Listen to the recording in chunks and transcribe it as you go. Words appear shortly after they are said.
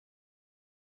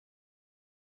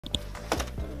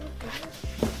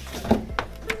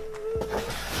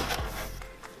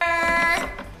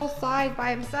ride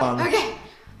by himself. Okay.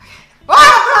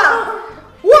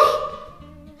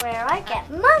 Where I get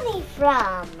money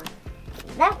from.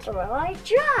 That's where I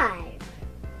drive.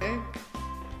 Okay.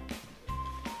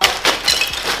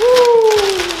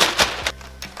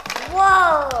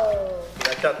 Whoa!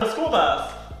 Like that. The school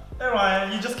bus. Hey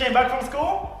Ryan, you just came back from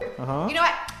school? You know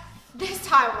what? This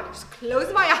time I'm gonna just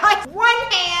close my eyes. One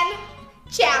hand,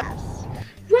 challenge.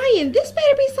 Ryan, this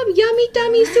better be some yummy,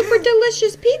 dummy, super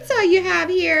delicious pizza you have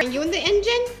here. Are you in the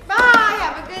engine? Bye,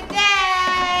 have a good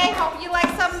day. Hope you like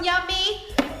some yummy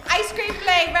ice cream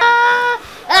flavor.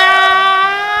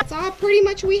 That's all pretty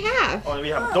much we have. Oh, we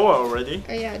have door already.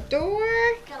 Oh yeah, door.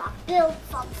 Gonna build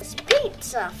some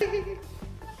pizza.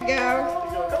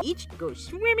 Go. Each go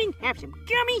swimming, have some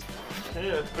gummies.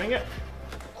 Hey, let's bring it.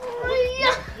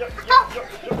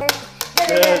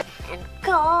 And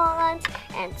corns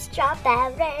and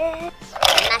strawberries.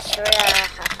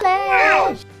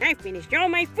 Mushrooms. I finished all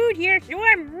my food here, so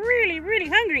I'm really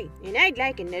hungry. And I'd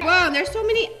like another. Wow, there's so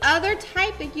many other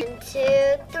types that you. 1,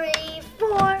 2, 3,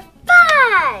 4,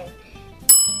 5.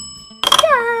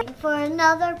 Time for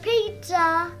another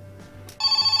pizza.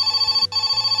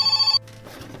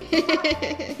 I'm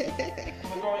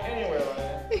not going anywhere,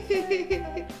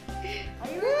 Ryan.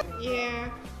 Yeah.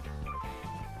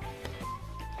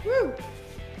 Woo.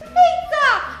 Pizza!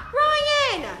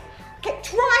 Ryan! Okay,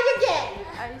 try again.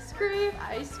 Ice cream,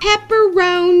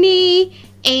 pepperoni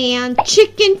and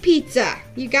chicken pizza.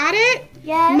 You got it?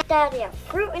 Yeah, Daddy, a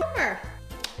fruit and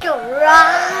Sure.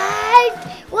 right.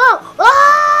 Whoa!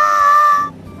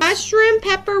 Whoa! Mushroom,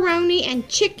 pepperoni, and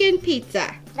chicken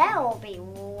pizza. That will be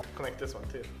Connect this one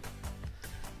too.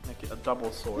 Make it a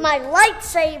double sword. my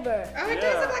lightsaber. Oh, it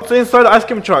does look like. So inside the ice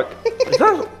cream truck. Is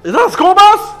that a school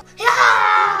bus?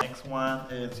 Yeah! Next one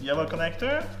is yellow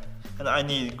connector. And I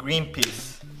need green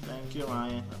piece. Thank you,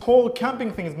 Ryan. The whole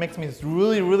camping thing makes me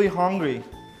really hungry.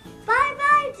 Bye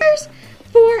bye. First,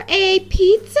 for a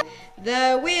pizza,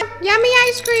 the with yummy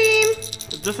ice cream.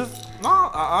 This is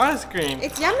not ice cream.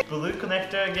 It's yummy. Blue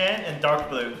connector again and dark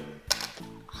blue.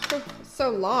 So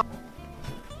long.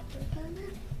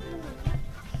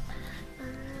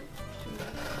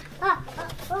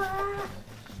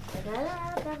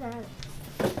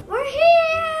 We're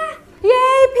here.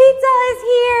 Yay, pizza is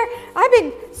here. I've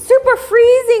been super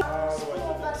freezing.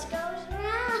 School bus goes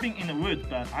round. Being in the woods,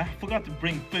 but I forgot to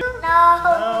bring food.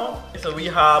 No. So we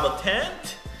have a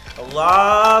tent,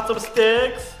 lots of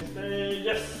sticks.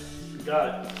 Yes, we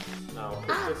got it. Now put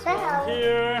this one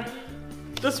here.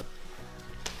 This.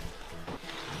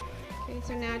 Okay,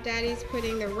 so now Daddy's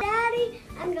putting the. Daddy,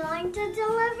 I'm going to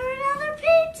deliver another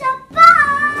pizza.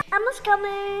 Bye. Emma's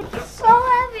coming. It's so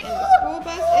heavy. The school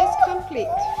bus is complete.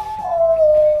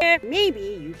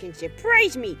 Maybe you can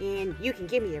surprise me and you can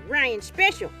give me a Ryan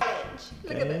special.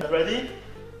 Look at this. Ready?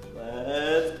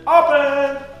 Let's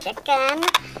open. Chicken.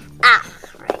 Ah.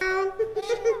 Oh, The look,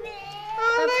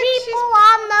 people she's-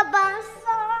 on the bus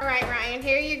All right, Ryan,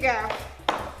 here you go.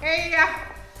 Here you go.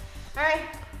 All right.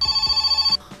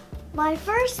 My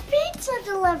first pizza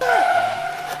delivered.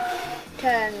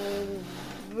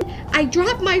 I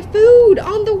dropped my food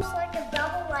on the. It's like a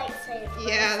double lightsaber.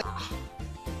 Yeah.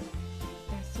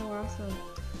 That's so awesome.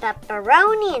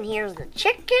 Pepperoni, and here's the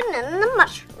chicken and the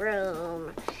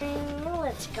mushroom.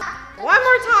 Let's go. One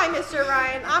more time, Mr.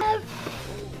 Ryan.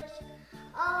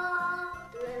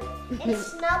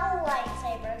 It's Snubble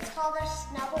lightsaber. It's called a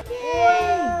Snubble.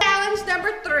 Challenge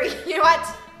number 3. You know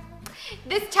what?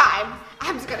 This time,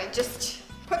 I'm just gonna just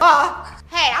put.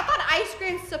 Hey, I thought ice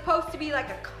cream's supposed to be like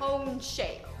a cone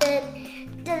shape. So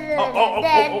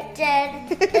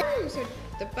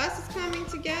the bus is coming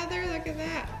together. Look at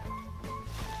that.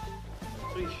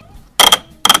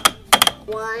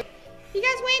 One. You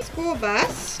guys win. School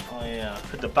bus. Oh yeah,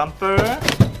 put the bumper.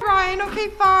 Ryan, okay,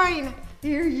 fine.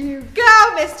 Here you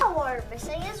go, Mr. All we're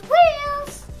missing is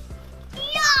wheels.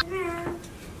 Yeah.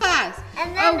 Bus.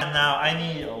 And then And now I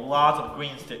need a lot of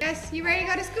green sticks. Yes, you ready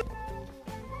to go to school?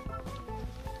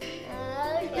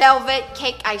 Velvet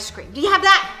cake ice cream. Do you have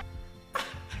that?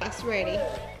 That's ready.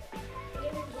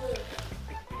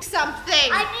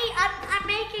 Something. I'm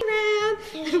making Round.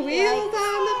 The wheels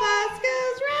on the bus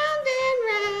goes round and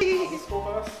round. School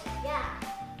bus? Yeah.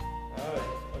 Alright,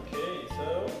 okay,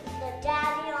 so. The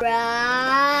daddy.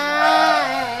 Right.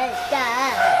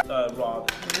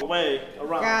 Rod. Away,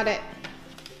 around. Got it.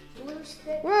 Blue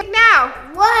stick. What now?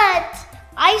 What?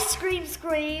 Ice cream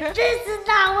scream. This is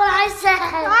not what I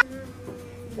said.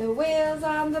 The wheels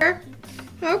on the.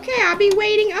 Okay, I'll be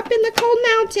waiting up in the cold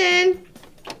mountain.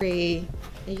 3.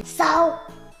 So. All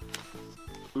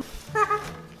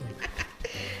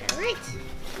right,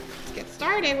 let's get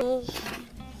started.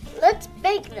 Let's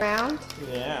bake them. Round.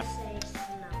 Yeah.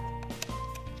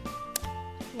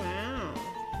 Wow.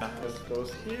 This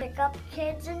goes here. Pick up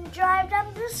kids and drive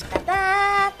them to school.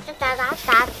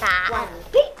 One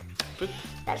beep. Good.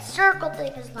 That circle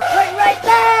thing is not right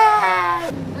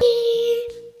there.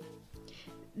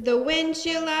 The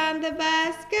windshield on the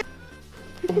bus.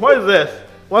 What is this?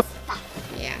 What?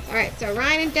 Yeah. All right. So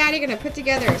Ryan and Daddy are gonna put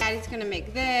together. Daddy's gonna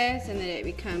make this, and then it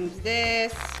becomes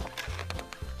this.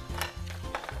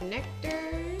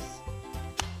 Connectors.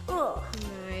 Oh.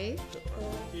 Nice.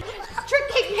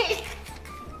 Tricking me.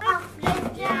 Up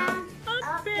and down.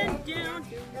 Up and down.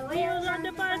 The wheels on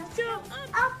the bus go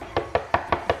up.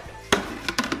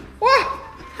 Whoa!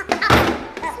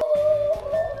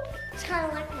 It's kind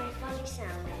of like my funny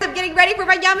sound. I'm getting ready for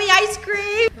my yummy ice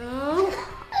cream. Oh.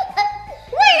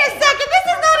 Wait a second. This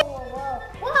is not. Whoa.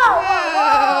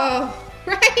 Oh.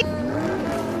 Right.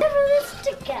 Never this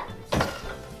together.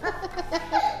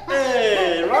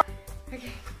 Hey, right.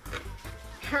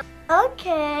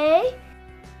 Okay.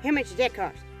 How much does that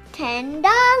cost? $10.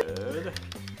 Good.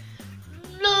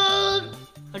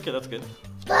 Okay, that's good.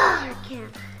 I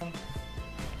can't.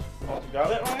 Oh, you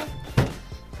got it, Ryan?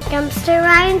 Comes to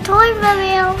Ryan Toy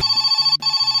Video.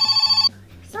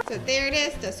 So there it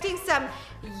is. Just getting some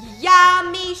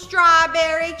yummy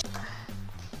strawberry.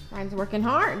 Ryan's working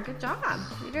hard. Good job.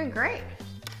 You're doing great.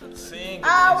 Let's see.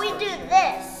 We do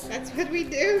this. That's what we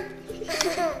do.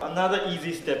 Another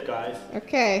easy step, guys.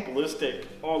 Okay. Glue stick.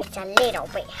 Oh, It's a little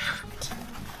bit hot.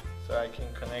 so I can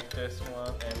connect this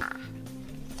one and.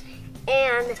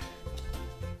 And You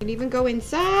can even go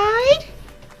inside.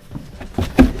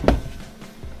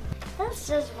 this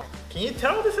is Can you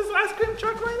tell this is an ice cream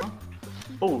truck right now?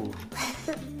 Oh.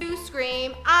 You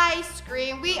scream, I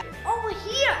scream. We over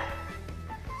here.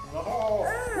 Oh.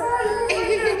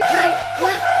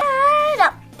 Right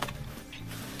up.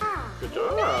 Good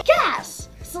job. Yes.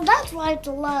 So that's why it's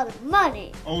a lot of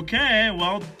money. Okay,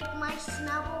 well. My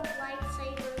snubble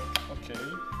lightsaber. Okay.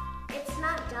 It's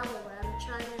not double. I'm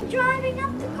trying to driving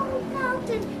up the cold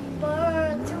mountain.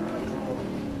 But super cold.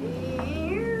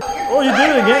 Oh, you did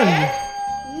it again.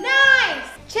 nice.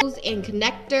 And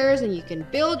connectors, and you can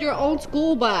build your own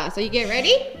school bus. Are you getting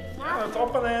ready? Yeah, let's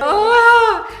open it.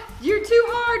 Oh, you're too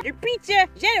hard. Your pizza.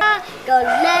 Zero. Go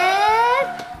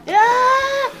left.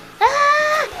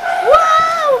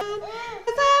 Whoa!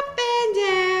 It's up and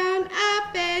down,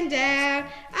 up and down,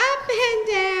 up and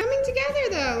down. Coming together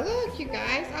though. Look, you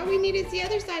guys. All we need is the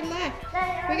other side left.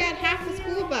 We got half the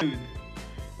school bus. Dude,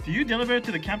 do you deliver it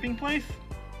to the camping place?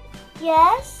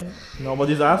 Yes.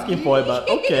 Nobody's asking for it, but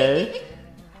okay.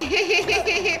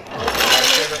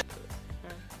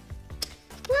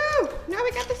 Woo! Now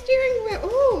we got the steering wheel.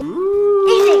 Ooh.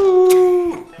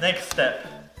 Ooh. Next step.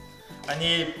 I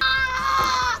need.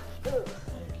 Thank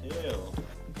you.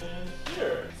 And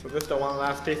here. So this is the one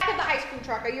last piece. Back of the ice cream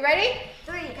truck. Are you ready?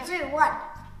 3, 2, 1. Ryan.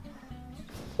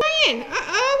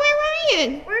 Where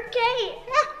Ryan? We're Kate.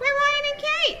 Where Ryan and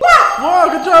Kate? Whoa,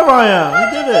 good job, Ryan. You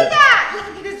did it. Look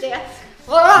at this dance.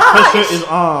 Pressure is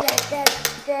on.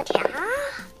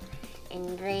 And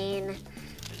then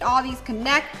All these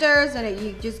connectors, and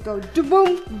you just go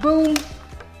boom, boom.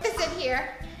 This in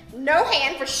here. No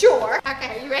hand for sure.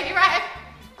 Okay, are you ready, Ryan?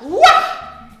 Whoa!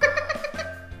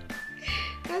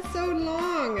 That's so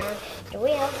long. the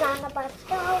wheels on the bus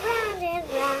go round and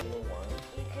round.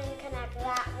 You can connect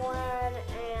that one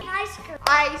and ice cream.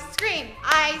 Ice cream,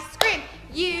 ice cream.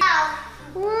 You.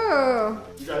 Whoa.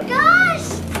 You got it. Gosh!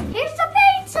 Here's the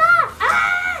pizza!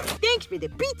 Ah! Thanks for the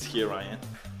pizza. Here, Ryan.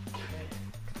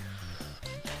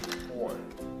 4.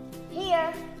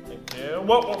 Here. Thank you.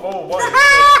 Whoa, whoa, whoa, what?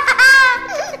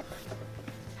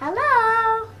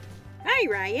 Hello? Hi,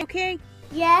 Ryan. Okay.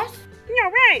 Yes?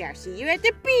 All right. I'll see you at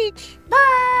the beach.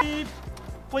 Bye! Beep.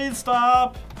 Please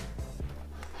stop.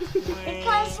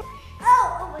 Because,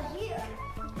 over here.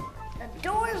 The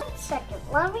door's... 1 second,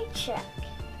 let me check.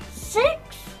 600.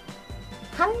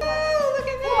 Oh, look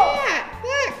at that.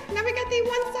 Look, now we got the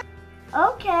one side.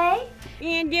 Okay.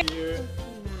 And Here.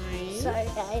 Sorry,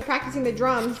 guys. Practicing the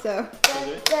drums, so.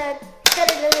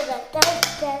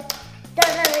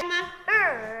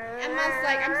 Emma's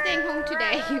like, I'm staying home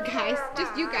today, you guys.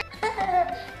 Just you guys.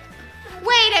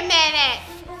 Wait a minute.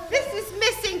 This is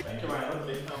missing. Thank you, Ryan. Let's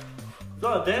see. Is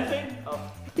that a dancing? Oh.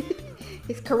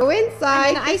 It's Karo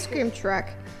inside the ice cream truck.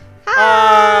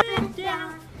 Hi.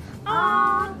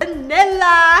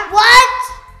 Vanilla. What?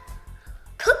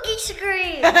 Cookie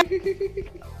screen.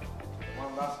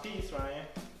 One last piece, Ryan.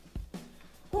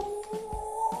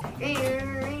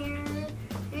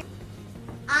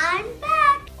 I'm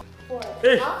back.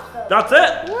 Hey, that's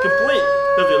it. Complete.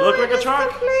 Does it look like a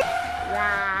truck?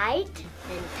 Right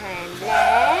and turn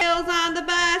left. Wheels on the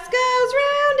bus goes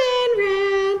round and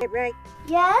round. Right.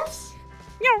 Yes.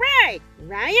 All right,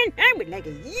 Ryan, I would like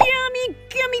a yummy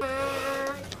gummy.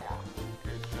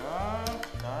 Good job.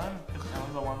 Done. Put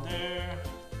another one there.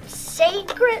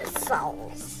 Sacred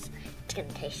sauce. It's gonna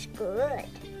taste good.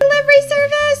 Delivery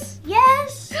service.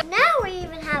 Yes. Now we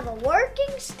even have a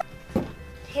working stuff.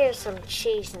 Here's some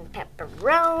cheese and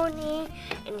pepperoni.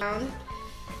 And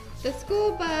The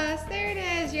school bus. There it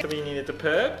is. So we needed to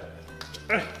put.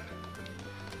 $1,000.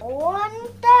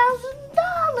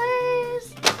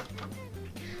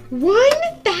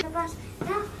 $1,000.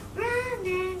 Now round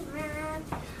and round.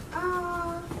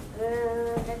 All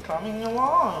through the Coming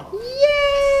along.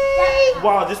 Yay!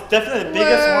 Wow, this is definitely the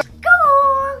biggest one.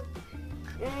 school.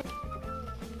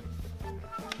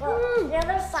 Well, the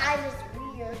other side is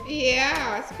weird.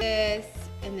 Yeah. It's this,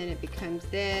 and then it becomes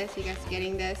this. You guys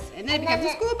getting this? And then it becomes a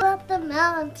school bus. Up the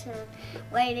mountain.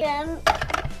 Waiting.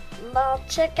 Well,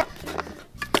 check out.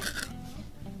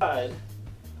 Side.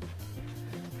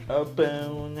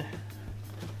 Open.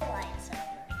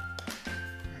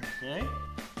 Okay.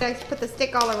 Let's put the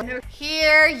stick all over.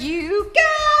 Here you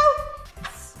go.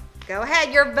 Go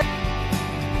ahead. You're.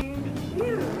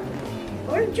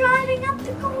 We're driving up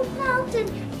the cold mountain.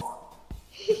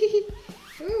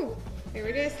 Ooh, here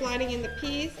it is, sliding in the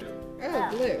peas. Oh,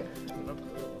 blue.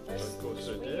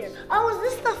 Oh, is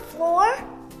this the floor?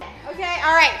 Okay,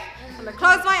 all right. I'm gonna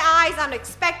close my eyes. I'm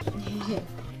expecting.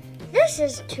 This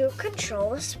is to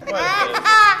control a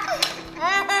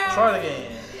Try it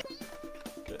again.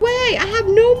 Wait, I have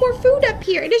no more food up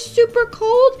here. It is super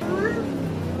cold.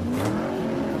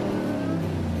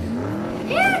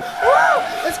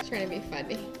 It's trying to be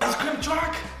funny. Ice cream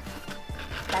truck.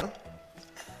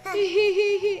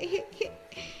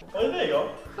 Oh, there you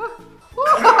go.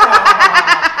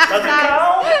 Does it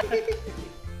count?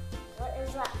 What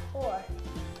is that for?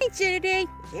 It's Saturday.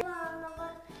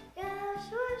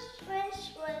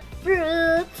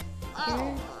 Fruits.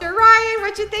 Ryan,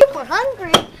 what you think? We're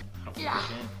hungry. Yeah.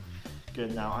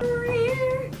 Good now.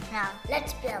 Now,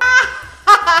 let's build.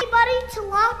 Anybody to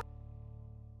walk?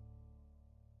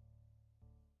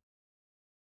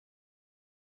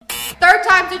 Third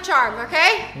time's a charm,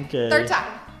 okay? Okay. Third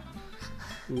time.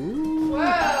 Ooh.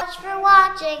 Thanks for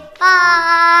watching.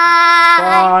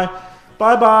 Bye.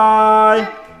 Bye. Bye.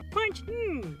 Punch.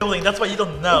 Building. That's what you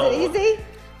don't know. Is it easy?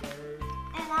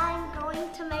 And I'm going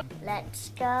to make. Let's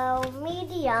go,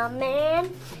 medium and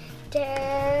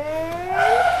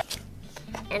turn.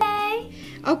 And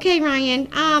Okay, Ryan.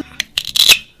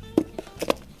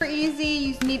 For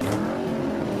easy, you need.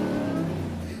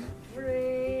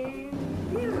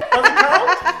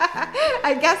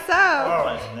 I guess so. All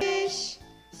right. Swish,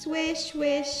 swish,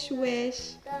 swish, swish.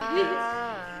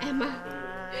 Emma.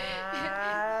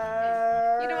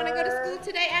 You don't want to go to school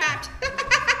today, Emma?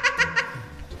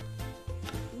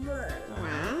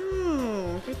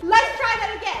 Wow. Let's try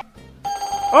that again.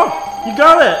 Oh, you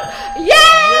got it.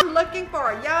 Yeah! I'm looking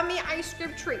for a yummy ice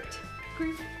cream treat.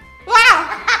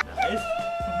 Wow! Nice.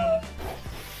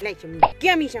 I'd like some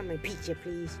gummies on my pizza,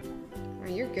 please. Oh,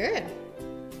 you're good.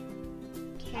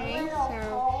 Okay,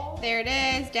 so there it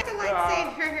is. That's a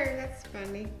lightsaber. That's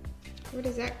funny. Where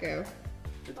does that go?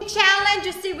 Challenge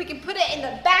to see if we can put it in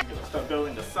the back. Start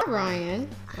building the sun. Ryan.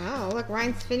 Wow, look,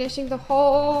 Ryan's finishing the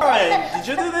whole. All right. Did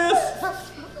you do this? All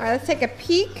right, let's take a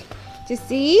peek to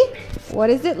see. What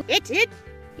is it? It's it.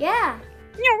 yeah.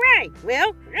 All right.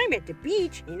 Well, I'm at the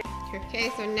beach. And Okay,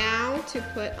 so now to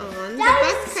put on the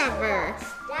bus cover.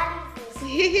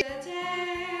 Daddy's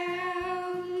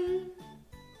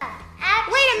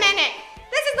Wait a minute.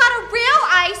 This is not a real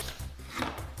ice.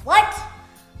 What?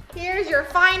 Here's your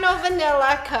final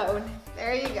vanilla cone.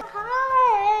 There you go.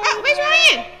 Hi. Oh, where's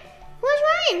Ryan? Where's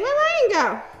Ryan? Where'd Ryan go?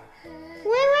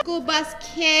 Where? School bus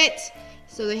kit.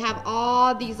 So they have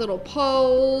all these little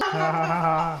poles.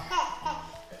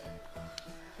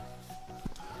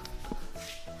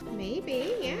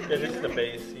 Maybe, yeah. Yeah, this is the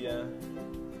base, yeah.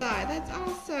 That's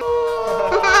awesome.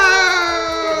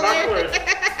 Backwards.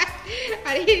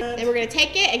 Then we're gonna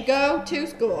take it and go to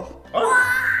school. Oh.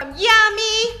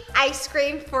 Yummy ice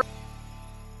cream for.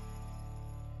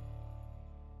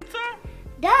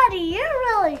 Daddy, you're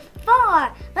really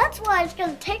far. That's why it's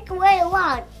gonna take away a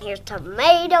lot. Here's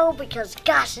tomato because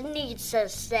gosh, it needs to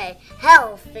stay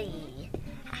healthy.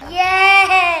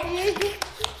 Yay!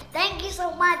 Thank you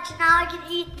so much. Now I can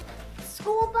eat. The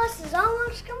school bus is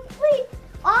almost complete.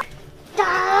 Oh,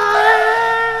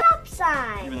 stop You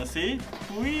sign. wanna see?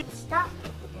 We. Stop.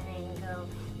 There you go.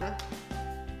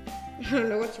 I don't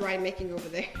know what's Ryan making over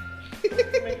there.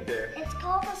 Make there. It's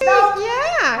called a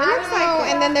Yeah, it looks like.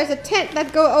 And then there's a tent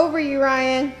that go over you,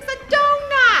 Ryan. It's a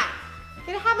donut.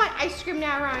 Can I have my ice cream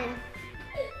now, Ryan?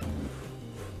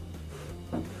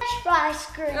 Ice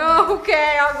cream.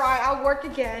 Okay, all right, I'll work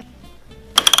again.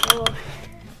 Oh.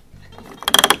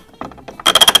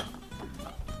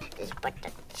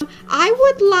 I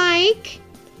would like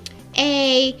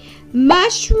a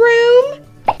mushroom.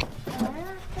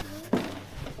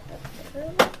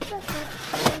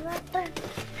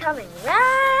 Coming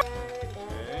right.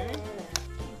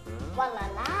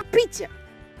 Voila. Pizza.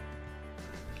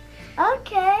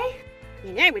 Okay.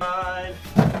 And I would. Hi.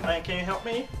 Ryan, can you help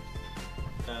me?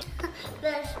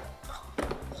 There's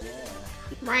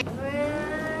Right.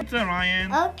 Pizza,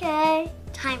 Ryan. Okay,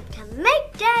 time to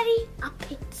make Daddy a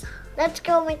pizza. Let's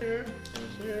go make Here.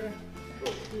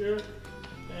 The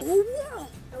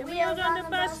wheels on the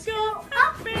bus go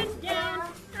up and down.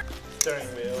 Steering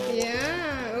wheel.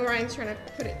 Yeah. Oh, Ryan's trying to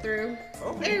put it through.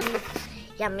 Oh, There.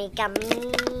 yummy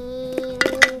gummies.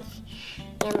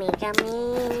 Yummy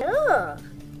gummies. Ooh.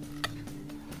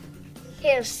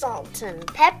 Here's salt and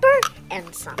pepper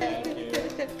and some.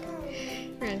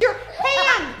 Your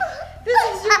hand! This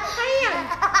is your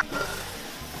hand!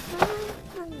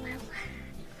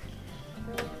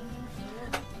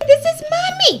 This is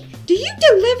Mommy! Do you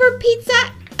deliver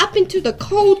pizza up into the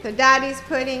cold? So Daddy's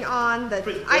putting on the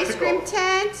ice cream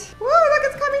tent. Woo, look,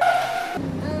 it's coming!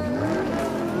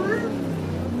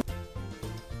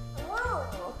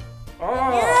 Whoa. Oh.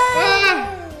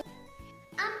 Ah.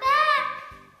 I'm back.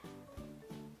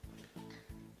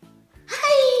 Hi.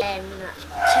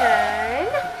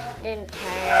 Then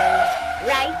turn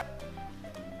right.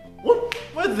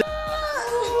 What is this?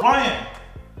 Ryan!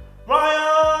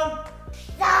 Ryan!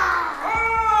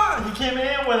 Ah, he came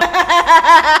in with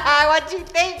What'd you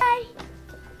think?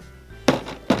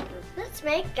 Let's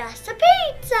make us a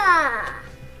pizza.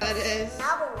 That is.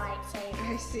 Another lightsaber.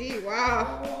 I see,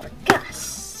 wow.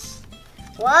 Gus.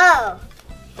 Whoa.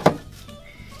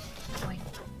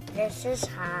 This is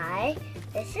high.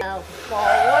 This is go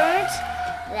forwards.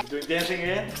 doing dancing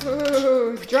again.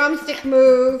 Ooh, drumstick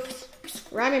move.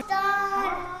 Ryan.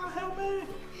 Ah, help me.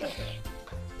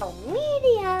 Go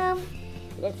medium.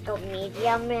 Let's go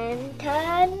medium into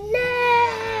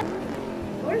left.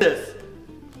 What is this?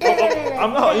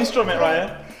 I'm not an instrument, Ryan.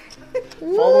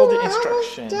 Follow the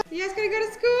instruction. You guys gonna go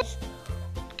to school?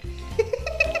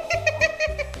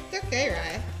 It's okay,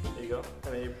 Ryan. There you go.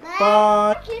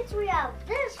 Bye. Kids, we have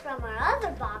this from our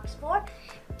other box for,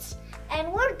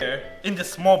 and we're good. In the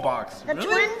small box. The Really?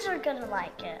 twins are gonna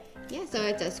like it. Yeah, so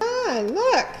it's a. Oh,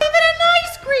 look. Even an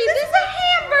ice cream. This is a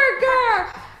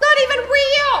hamburger. Not even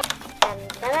real.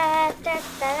 This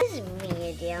is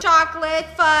medium. Chocolate,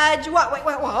 fudge. What?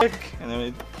 Wait. And then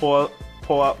we pull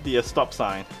out the stop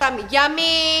sign.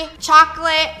 Yummy.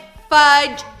 Chocolate,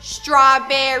 fudge,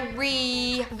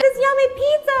 strawberry. This is yummy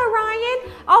pizza, Ryan.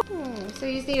 Oh. So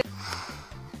you just need.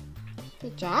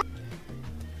 Good job.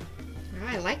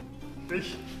 I like.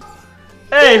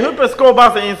 Hey, who put school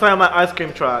bus inside my ice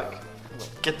cream truck?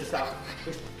 Get this out.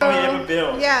 How many ever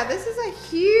built? Yeah, this is a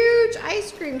huge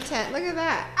ice cream tent. Look at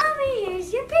that. Mommy,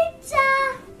 here's your pizza.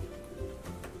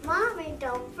 Mommy,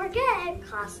 don't forget,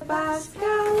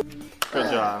 Costco.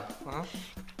 Good job. Huh?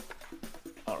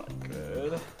 Alright,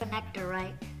 good. Connector,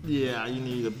 right? Yeah, you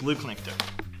need a blue connector.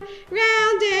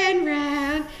 Round and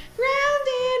round, round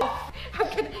and. I'm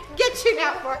gonna get you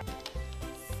now for.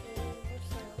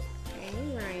 Okay,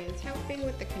 Ryan's helping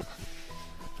with the.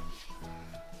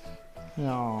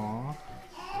 Aww.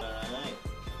 Alright,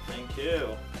 thank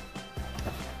you.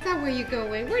 Is that where you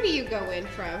go in? Where do you go in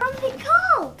from? Something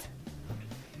cold.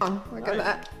 Look at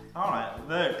that. Alright,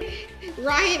 look.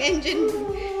 Ryan engine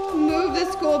move the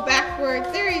school backwards.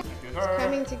 There he's Her.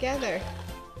 coming together.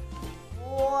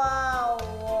 Whoa.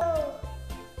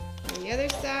 On the other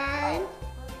side.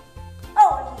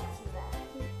 Oh, I didn't see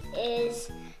that. Is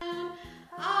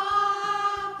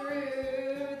All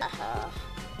through the.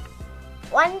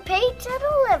 one pizza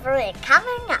delivery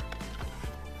coming up.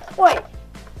 Wait.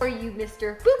 For you,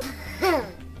 Mr. Boop.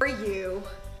 For you.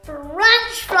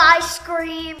 French fry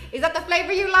scream. Is that the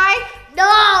flavor you like?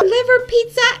 No. Deliver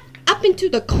pizza up into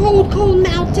the cold, cold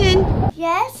mountain.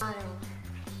 Yes.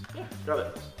 Got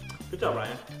it. Good job,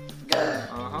 Ryan.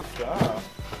 Uh-huh. Good job.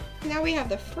 Now we have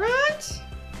the front.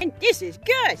 And this is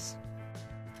Gus.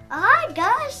 Hi,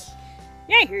 Gus.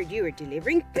 I heard you were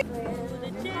delivering pizza.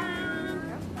 We're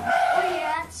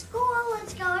at school.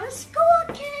 Let's go to school,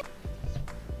 kids.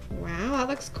 Wow, that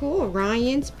looks cool.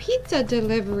 Ryan's pizza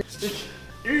delivery.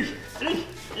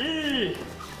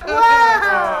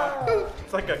 Whoa.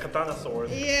 It's like a katana sword.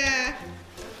 Yeah.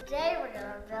 Today we're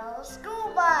gonna build a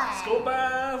school bus. School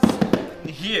bus.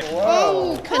 Here.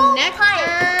 Oh,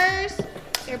 connectors.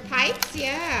 They're pipes,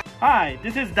 yeah. Hi,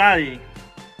 this is Daddy.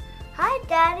 Hi,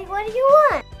 Daddy. What do you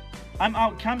want? I'm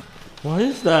out camping. What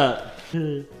is that?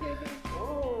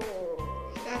 Oh,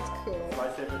 that's cool.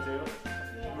 Lightsaber too?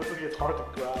 Looks like it's hard to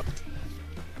grab.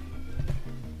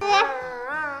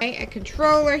 Okay, a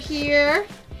controller here,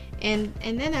 and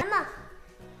then a... Emma.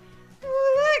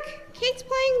 Oh, look! Kate's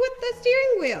playing with the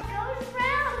steering wheel. Goes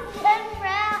round and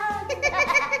round.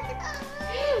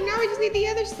 Now we just need the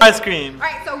other side. Ice cream.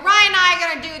 Alright, so Ryan and I are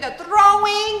gonna do the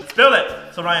throwing. Build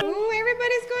it. So Ryan. Oh,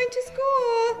 everybody's going to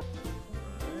school.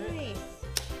 Nice.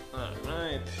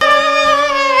 Alright.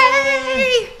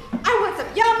 Hey! I want some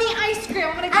yummy ice cream.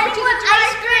 I'm gonna go to the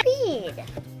Speed.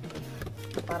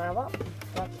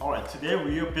 Alright, today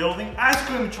we are building ice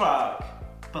cream truck.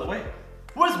 By the way,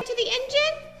 where's to the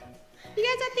engine. You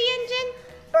guys at the engine?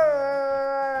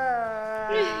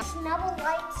 Snubble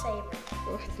lightsaber.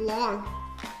 Oh, it's long.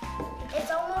 It's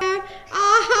almost.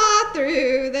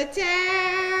 Through the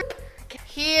town.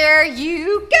 Here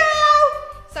you go.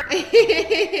 Sorry.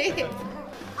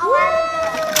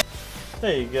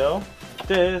 There you go.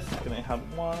 This gonna have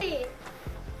one.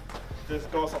 This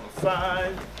goes on the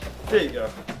side. There you go.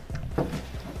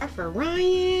 For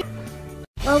Ryan.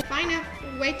 Oh. Find a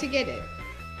way to get it.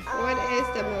 What is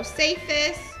the most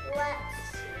safest?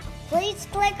 Please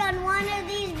click on one of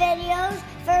these videos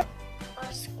for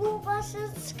our school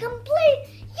buses complete.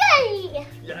 Yay!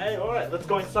 Yay, alright, let's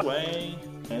go inside. Way.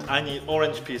 And I need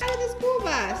orange piece. Out of the school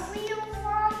bus. Wheels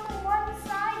on one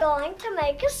side. Going to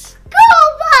make a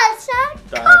school bus out of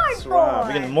That's cardboard. right.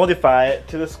 We're gonna modify it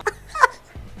to this.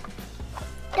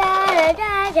 Da, da,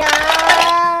 da,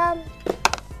 da.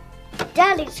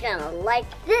 Daddy's gonna like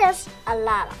this a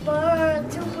lot.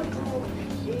 Birds over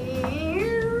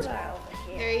here.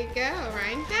 There you go.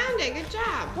 Ryan found it. Good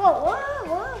job. Whoa.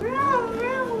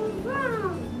 Vroom.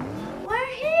 We're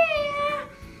here.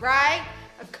 Right?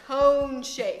 A cone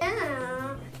shape.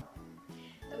 Yeah.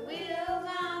 The wheels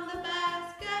on the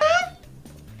bus go.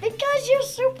 Because you're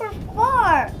super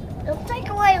far. It'll take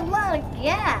away a lot of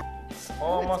gas.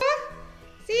 Almost.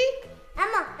 See?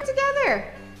 Emma.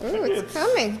 Together. Ooh, it's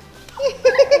coming.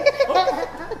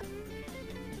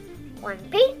 One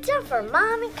pizza for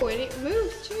Mommy. When it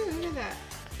moves too, look at that.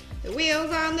 The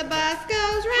wheels on the bus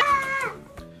goes round.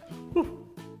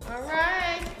 All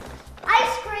right.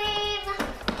 Ice cream.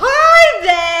 Hi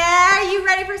there. You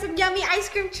ready for some yummy ice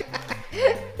cream? Good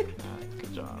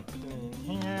job.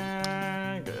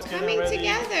 Here. Good. Coming Ready.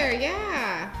 together,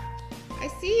 yeah. I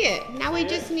see it. Now we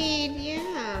just need,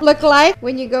 yeah. Look like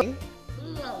when you go.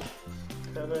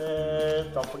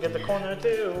 Don't forget the corner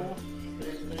too.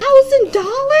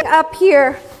 $1,000 up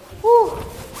here. Whew.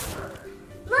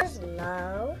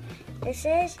 No. This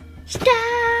is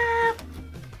stop.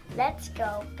 Let's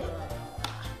go. Good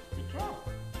job.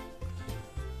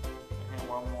 And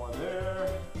one more there.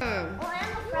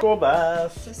 School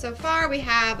bus. So far we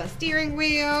have a steering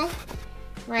wheel.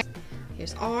 Right.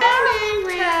 Here's all round and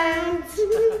round.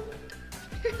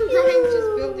 Ryan just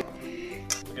built it.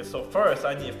 Okay, so first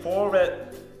I need 4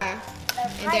 red. And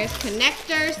there's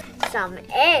connectors. Some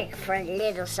egg for a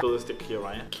little son. Build a stick here,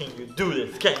 Ryan. Can you do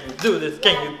this? Can you do this?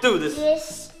 Can you do this?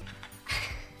 Yes.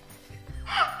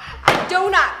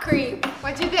 Donut cream.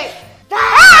 What do you think?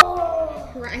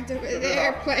 Ryan's over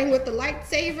there playing with the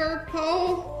lightsaber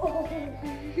pole.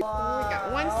 We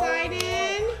got one side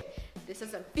in. This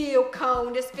doesn't feel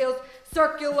cone. This feels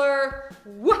circular.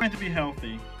 Trying to be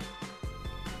healthy.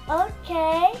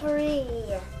 Okay. 3.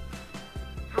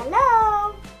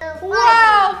 Hello.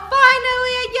 Wow!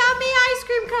 Finally a yummy ice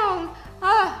cream cone.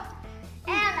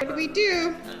 What do we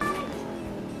do?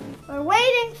 We're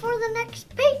waiting for the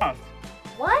next beat.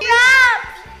 What?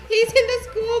 He's in the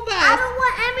school bus. I don't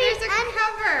want any. There's a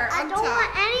cover I on don't top.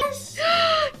 want any.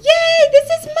 Yay! This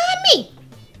is Mommy.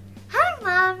 Hi,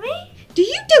 Mommy. Do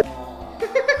you do?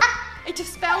 It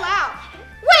just fell out.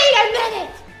 Wait a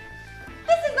minute.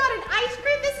 This is not an ice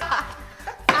cream. This is.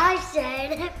 I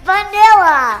said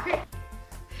vanilla.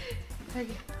 We're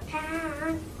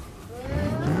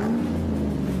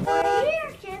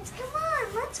here, kids. Come on,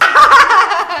 let's go.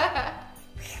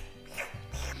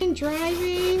 And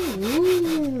driving.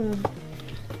 Ooh.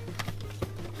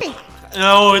 Hey.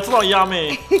 No, it's not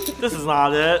yummy. This is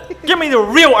not it. Give me the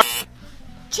real.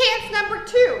 Chance number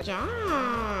 2. Good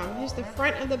job. Here's the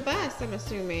front of the bus, I'm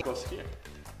assuming. Goes here.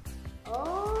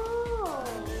 Oh.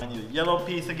 I need a yellow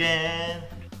piece again.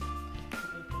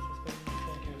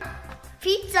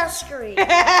 Pizza screen.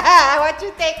 What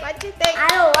you think? What you think? I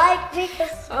don't like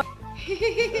pizza.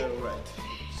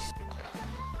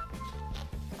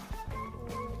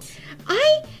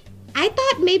 Alright. I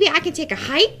thought maybe I could take a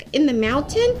hike in the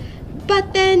mountain,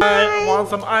 but then I want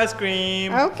some ice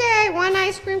cream. Okay, one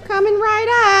ice cream coming right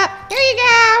up. Here you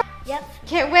go. Yep.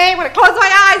 Can't wait. I'm gonna close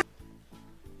my eyes.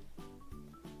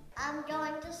 I'm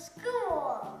going to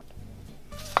school.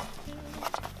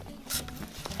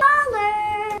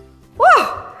 $1.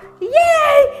 Whoa!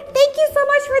 Yay! Thank you so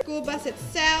much for the school bus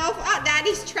itself. Oh,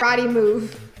 Daddy's karate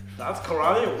move. That's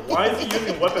karate? Why is he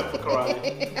using weapon for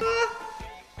karate?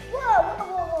 Whoa.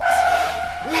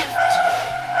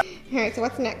 All right, so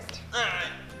what's next?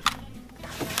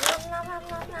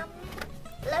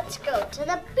 Let's go to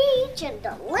the beach and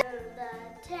deliver the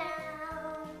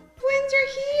town. Twins are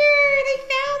here. They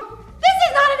found. This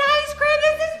is not an ice cream.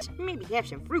 This is. Maybe have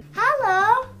some fruit.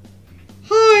 Hello.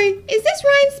 Hi, is this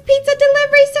Ryan's pizza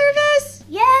delivery service?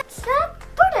 Yes,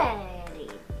 pretty.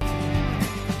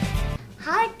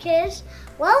 Hi, kids.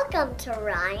 Welcome to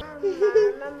Ryan.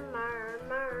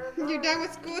 You're done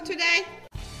with school today?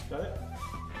 Got it?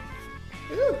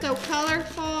 Ooh, so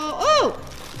colorful. Oh,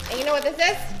 and you know what this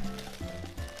is?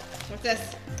 What's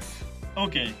this?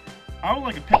 Okay, I would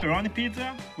like a pepperoni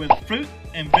pizza with fruit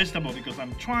and vegetable because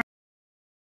I'm trying.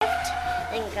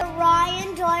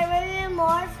 Ryan, join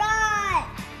more fun.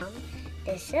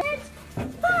 This is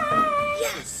fun.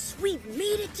 Yes, we've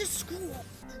made it to school.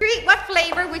 Great, what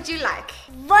flavor would you like?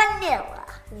 Vanilla.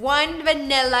 One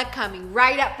vanilla coming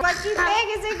right up. What you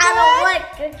think? Is it good? I don't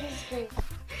like cookies.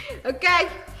 Okay,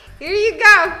 here you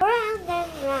go. Round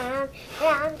and round,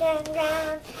 round and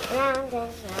round, round and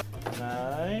round.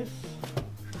 Nice.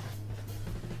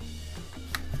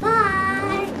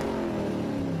 Bye.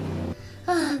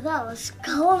 Oh, that was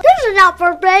cold. This is not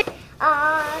for me.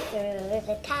 Under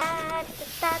the tide,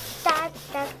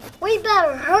 we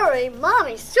better hurry,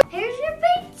 Mommy. Here's your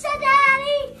pizza,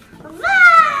 Daddy.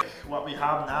 Bye. What we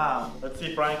have now. Let's see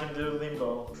if Brian can do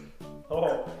limbo.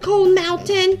 Oh. Cold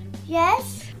Mountain.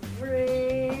 Yes.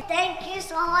 Thank you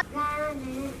so much. Round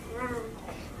and round.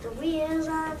 The wheels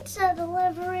on to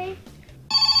delivery.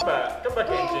 Come back,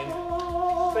 Angie.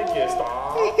 Thank you,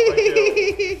 stop.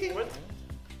 Thank you. What?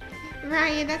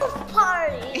 Ryan, that's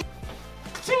Party.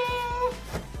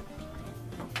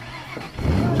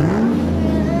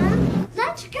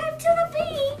 Let's go to the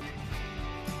beach.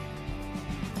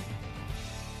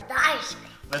 The ice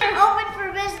cream. Open for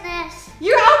business.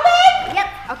 you're open? Yep.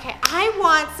 Okay, I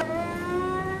want some.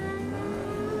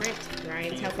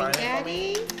 Ryan's helping Brian,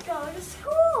 Daddy. Go to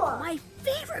school. My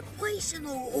favorite place in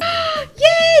the world.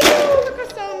 Yay! Oh, look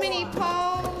at so many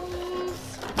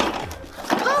poles.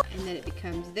 Oh. And then it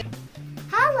becomes this.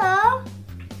 Hello.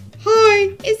 Hi,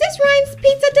 is this Ryan's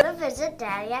pizza? Go visit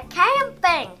Daddy at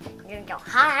camping. You're gonna go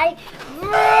hi.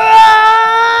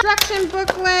 Instruction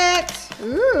booklet.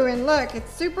 Ooh, and look,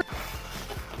 it's super.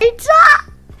 Pizza.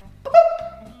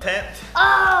 Tent.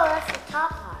 Oh, that's the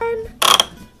top part.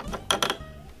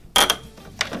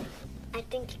 I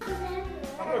think.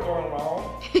 I'm not going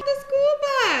wrong. The school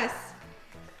bus.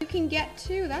 You can get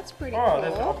two. That's pretty Oh, cool.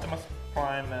 there's the Optimus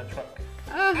Prime truck.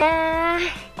 Oh.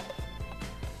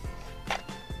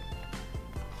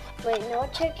 Wait, no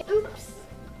chicken. Oops.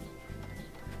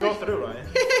 Go through, Ryan.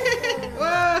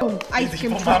 Whoa! Ice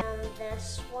cream. Easy for Mom. And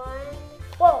this one.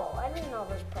 Whoa, I didn't know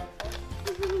this purple.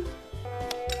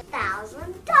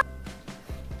 $1,000.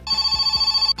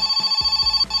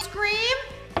 Scream.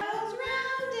 Goes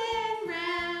round and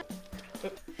round.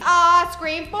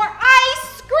 Scream for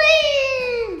ice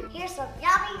cream. Here's some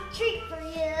yummy treat for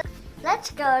you. Let's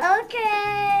go.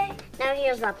 Okay. Now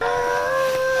here's the.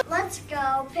 Let's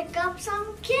go pick up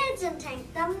some kids and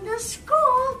take them to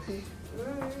school.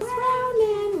 Round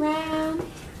and round.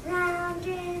 Round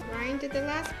and. Ryan did the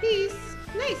last piece.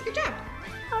 Nice, good job.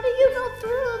 How do you go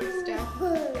through Stuff.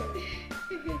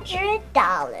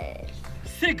 $100.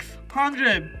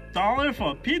 $600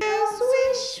 for pizza?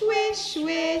 Swish, swish,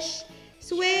 swish.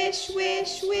 Swish, swish,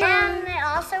 swish. And it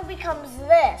also becomes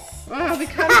this. Oh,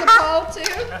 becomes a pole too.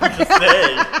 Just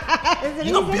say. Isn't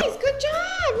You know, it nice? Good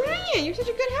job, Ryan. You're such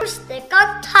a good host. Stick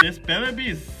on top. This better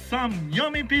be some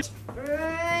yummy pizza.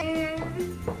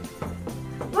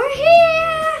 We're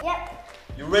here. Yep.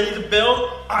 You ready to build?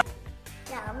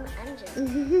 Yeah, I'm the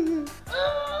engine.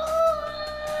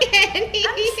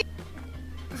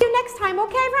 See you next time,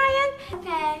 okay, Ryan?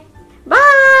 Okay.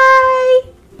 Bye.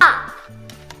 Ah.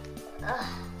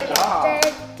 Wow.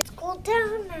 Let's go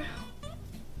down now.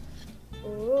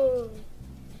 Ooh.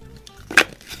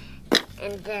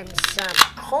 And then some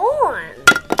corn.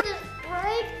 Just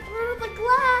break through the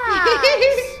glass.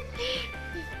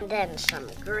 And then some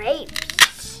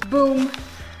grapes. Boom.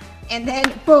 And then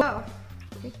boom. Oh,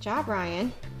 good job,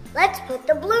 Ryan. Let's put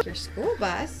the blue. Your school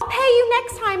bus. I'll pay you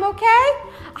next time, okay?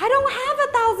 I don't have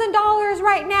 $1,000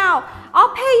 right now.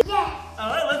 I'll pay you. Yeah.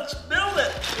 Alright, let's build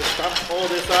it. Let's stop all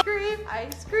this up.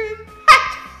 Ice cream.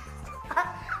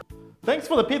 Thanks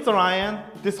for the pizza, Ryan.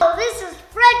 This is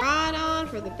Fred. Right on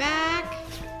for the back.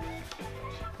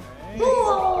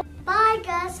 Cool. Bye,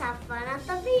 Gus. Have fun at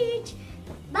the beach.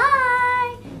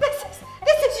 Bye. This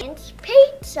is It's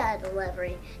pizza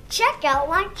delivery. Check out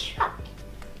my truck.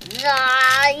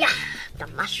 Yeah, the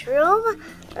mushroom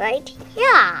right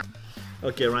here.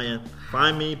 Okay, Ryan,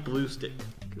 find me blue stick.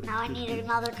 Now I need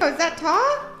another. Oh, is that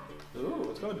tall? Ooh,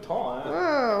 it's gonna be tall, huh?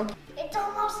 Whoa. It's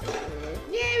almost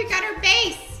Yeah, we got our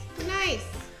base. Nice.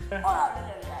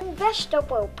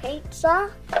 vegetable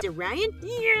pizza. So Ryan,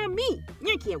 yummy!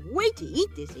 I can't wait to eat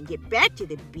this and get back to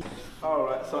the beach.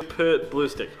 Alright, so put blue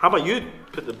stick. How about you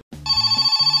put the...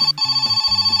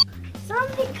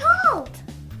 Something cold.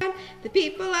 The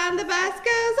people on the bus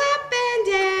goes up and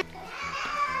down.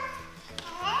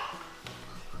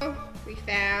 Oh, we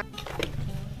found.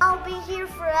 I'll be here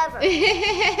forever.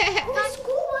 The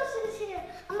school bus is here.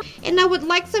 And I would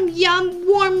like some yum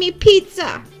warm me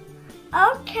pizza.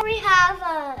 Okay, we have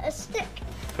a stick.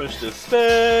 Push the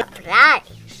stick.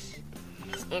 Rice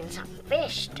and some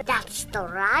fish. That's the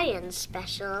Ryan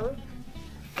special.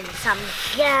 And some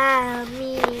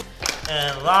yummy.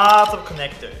 And lots of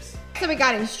connectors. So we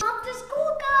got instructions. Off to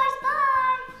school, guys.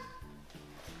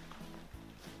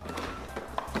 Bye.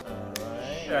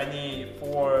 Alright. I need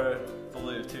 4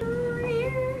 blue too.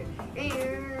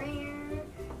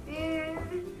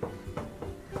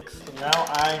 Now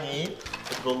I need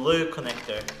the blue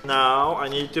connector. Now I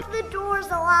need to... The door's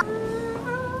locked.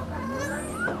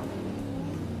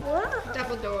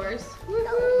 Double doors.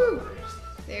 Woohoo!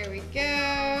 There we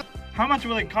go. How much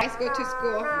will it cost? Let's go to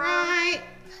school. Right.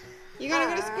 You gotta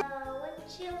go to school.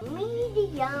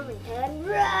 Medium and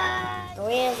right. The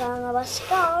wheels on the bus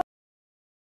go.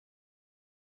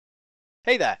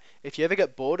 Hey there, if you ever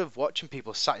get bored of watching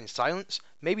people sat in silence,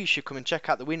 maybe you should come and check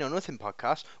out the We Know Nothing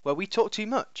podcast where we talk too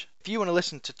much. If you want to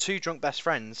listen to two drunk best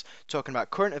friends talking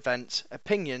about current events,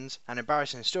 opinions and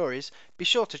embarrassing stories, be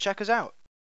sure to check us out.